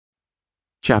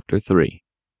Chapter 3.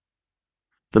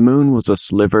 The moon was a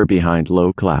sliver behind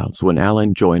low clouds when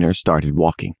Alan Joyner started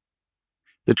walking.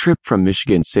 The trip from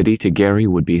Michigan City to Gary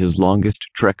would be his longest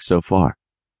trek so far.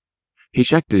 He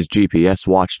checked his GPS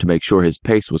watch to make sure his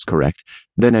pace was correct,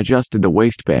 then adjusted the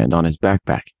waistband on his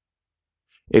backpack.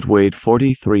 It weighed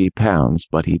 43 pounds,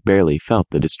 but he barely felt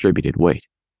the distributed weight.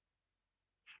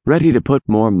 Ready to put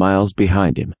more miles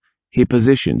behind him, he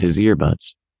positioned his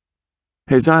earbuds.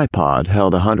 His iPod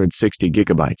held 160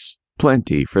 gigabytes,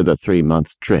 plenty for the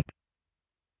 3-month trip.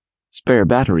 Spare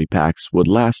battery packs would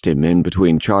last him in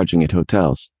between charging at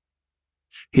hotels.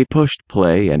 He pushed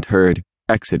play and heard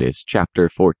Exodus chapter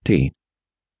 14.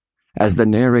 As the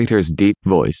narrator's deep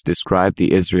voice described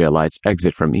the Israelites'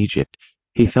 exit from Egypt,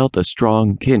 he felt a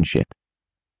strong kinship.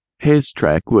 His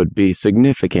trek would be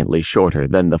significantly shorter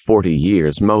than the 40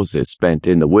 years Moses spent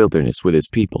in the wilderness with his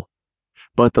people,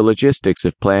 but the logistics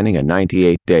of planning a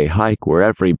 98-day hike were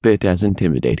every bit as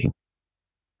intimidating.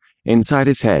 Inside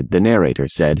his head, the narrator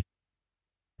said,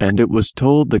 "And it was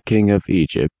told the king of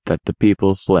Egypt that the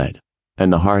people fled,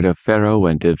 and the heart of Pharaoh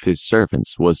and of his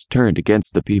servants was turned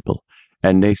against the people,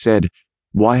 and they said,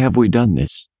 'Why have we done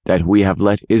this, that we have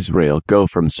let Israel go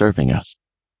from serving us?'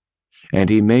 And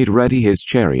he made ready his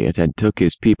chariot and took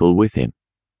his people with him.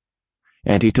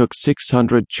 And he took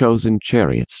 600 chosen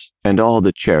chariots, and all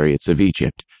the chariots of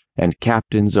Egypt, and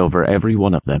captains over every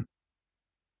one of them."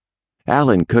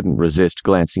 Alan couldn't resist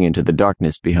glancing into the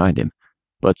darkness behind him,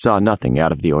 but saw nothing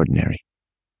out of the ordinary.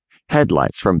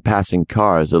 Headlights from passing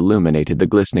cars illuminated the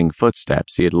glistening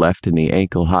footsteps he had left in the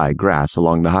ankle-high grass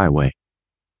along the highway.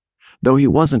 Though he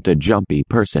wasn't a jumpy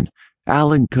person,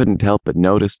 Alan couldn't help but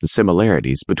notice the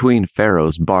similarities between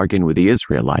Pharaoh's bargain with the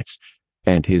Israelites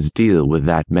and his deal with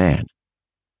that man.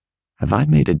 Have I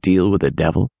made a deal with the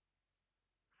devil?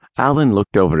 Alan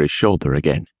looked over his shoulder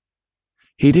again.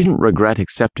 He didn't regret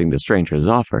accepting the stranger's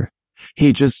offer.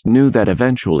 He just knew that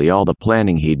eventually all the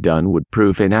planning he'd done would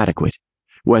prove inadequate,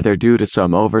 whether due to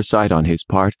some oversight on his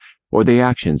part or the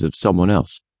actions of someone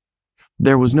else.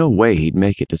 There was no way he'd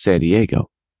make it to San Diego,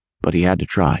 but he had to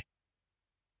try.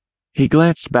 He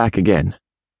glanced back again.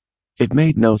 It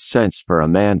made no sense for a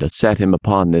man to set him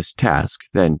upon this task,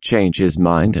 then change his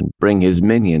mind and bring his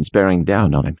minions bearing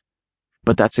down on him.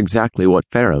 But that's exactly what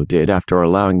Pharaoh did after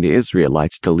allowing the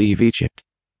Israelites to leave Egypt.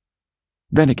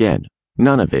 Then again,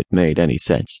 none of it made any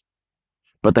sense.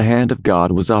 But the hand of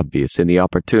God was obvious in the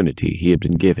opportunity he had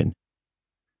been given.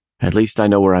 "At least I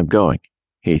know where I'm going,"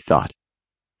 he thought.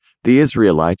 The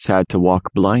Israelites had to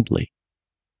walk blindly.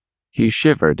 He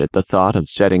shivered at the thought of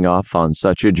setting off on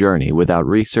such a journey without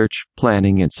research,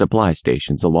 planning, and supply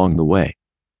stations along the way.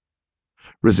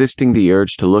 Resisting the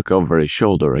urge to look over his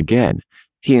shoulder again,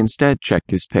 he instead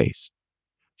checked his pace.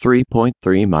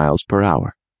 3.3 miles per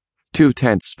hour,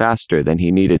 2/10 faster than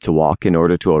he needed to walk in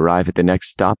order to arrive at the next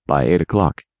stop by 8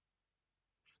 o'clock.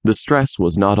 The stress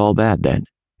was not all bad then.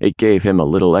 It gave him a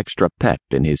little extra pep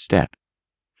in his step.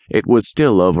 It was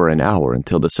still over an hour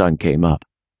until the sun came up.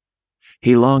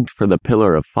 He longed for the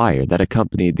pillar of fire that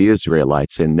accompanied the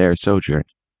Israelites in their sojourn.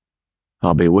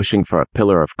 "I'll be wishing for a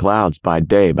pillar of clouds by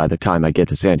day by the time I get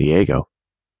to San Diego."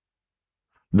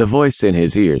 The voice in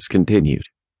his ears continued.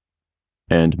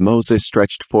 "And Moses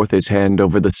stretched forth his hand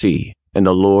over the sea, and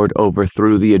the Lord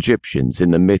overthrew the Egyptians in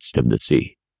the midst of the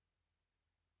sea."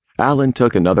 Alan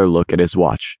took another look at his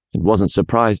watch and wasn't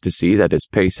surprised to see that his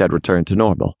pace had returned to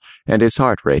normal, and his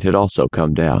heart rate had also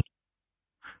come down.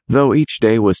 Though each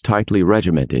day was tightly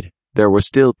regimented, there were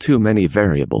still too many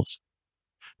variables.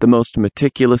 The most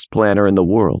meticulous planner in the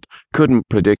world couldn't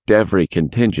predict every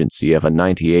contingency of a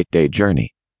 98-day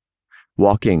journey.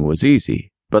 Walking was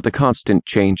easy, but the constant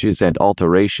changes and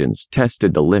alterations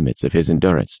tested the limits of his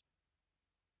endurance.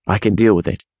 "I can deal with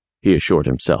it," he assured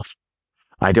himself.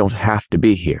 "I don't have to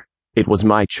be here. It was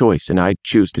my choice, and I'd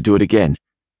choose to do it again.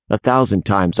 1,000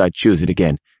 times I'd choose it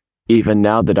again, even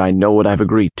now that I know what I've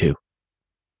agreed to."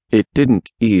 It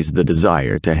didn't ease the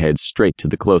desire to head straight to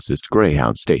the closest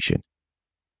Greyhound station.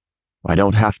 "I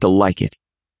don't have to like it.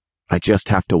 I just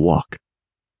have to walk."